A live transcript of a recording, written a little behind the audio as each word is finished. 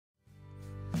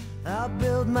I'll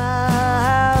build my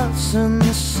house in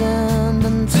the sand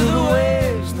until the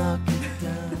waves knock it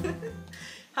down.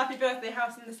 Happy birthday,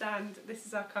 House in the Sand. This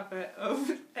is our cover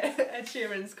of Ed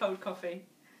Sheeran's Cold Coffee.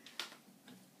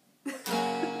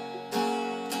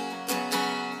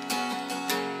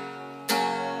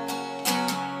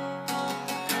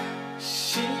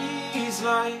 She's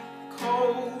like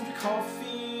cold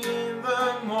coffee in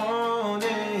the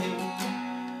morning.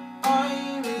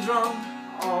 I'm drunk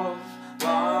of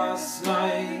last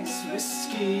night's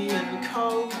whiskey and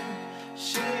coke.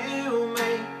 She'll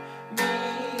make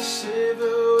me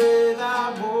shiver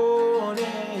without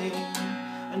warning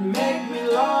and make me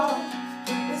laugh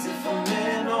as if I'm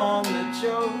in on the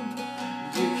joke.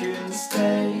 You can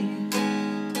stay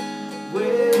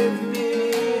with me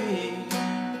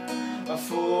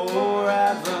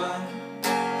forever.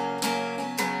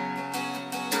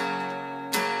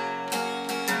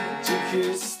 You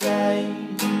could stay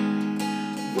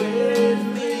with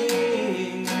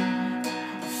me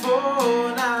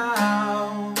for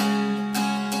now.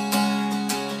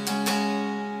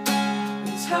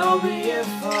 And tell me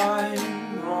if I'm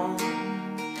wrong.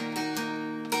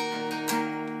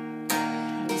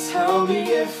 And tell me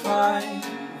if I'm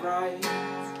right.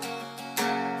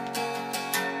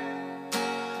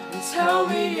 Tell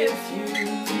me if you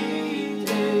need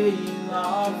a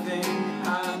loving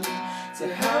hand to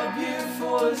help you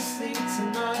fall asleep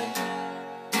tonight.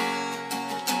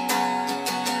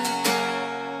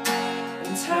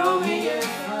 And tell me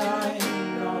if I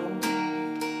know.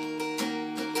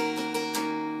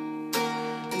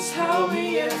 And tell me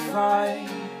if I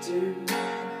do.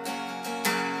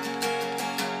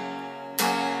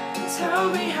 And tell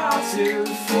me how to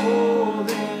fall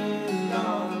in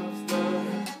love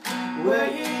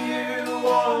where you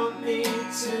want me to.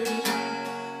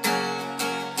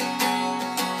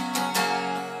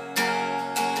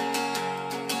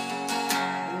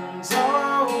 And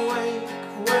I'll wake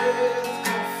with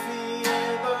coffee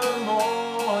in the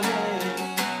morning,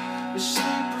 but she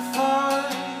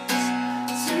prefers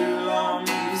 2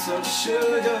 lumps of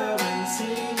sugar and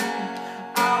tea.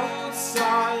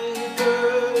 Outside the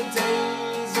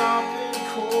days I've been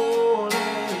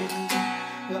calling,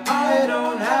 but I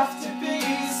don't have to.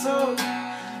 So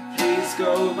please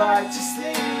go back to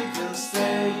sleep and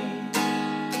stay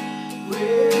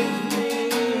with me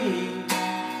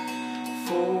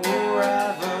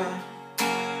forever.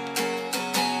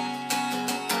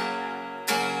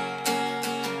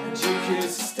 And you could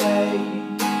stay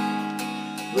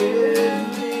with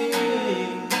me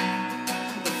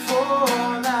for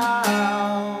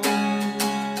now.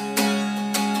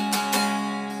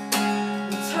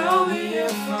 And tell me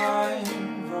if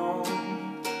I'm wrong.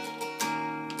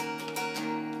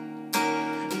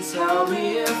 Tell me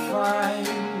if I'm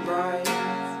right.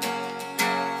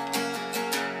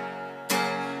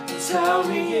 Tell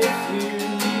me if you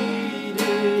need a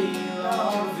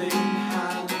loving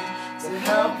hand to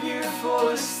help you fall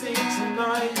asleep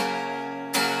tonight.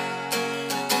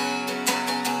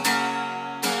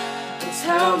 And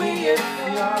tell me if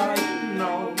I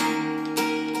know.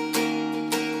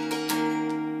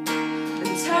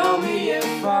 And tell me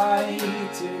if I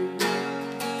do.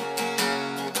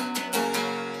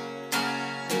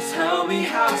 Tell me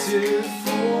how to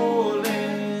fall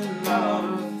in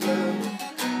love the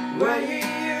way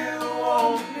you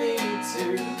want me to.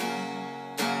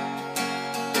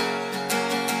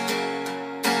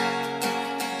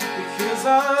 Because I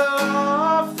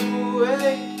love the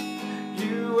way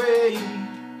you wake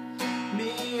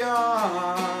me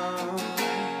up.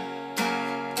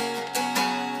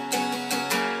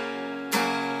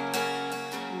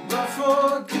 But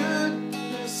for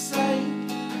goodness sake,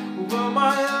 will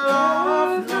my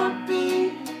love not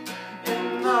be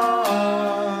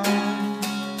enough?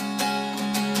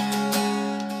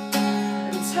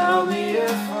 And tell me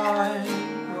if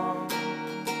I'm wrong.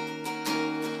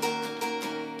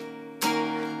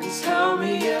 And tell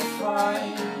me if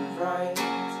I'm right.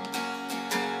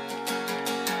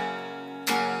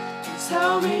 And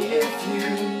tell me if you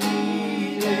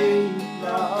need a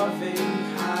loving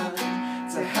hand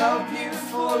to help you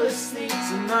fall asleep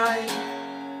tonight.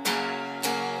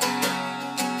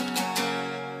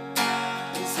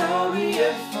 Tell me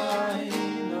if I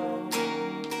know.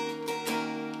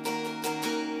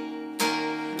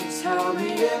 Tell me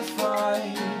if I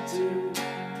do.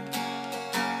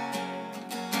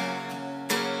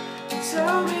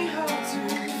 Tell me how to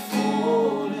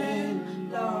fall in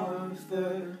love the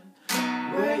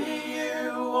way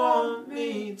you want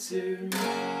me to.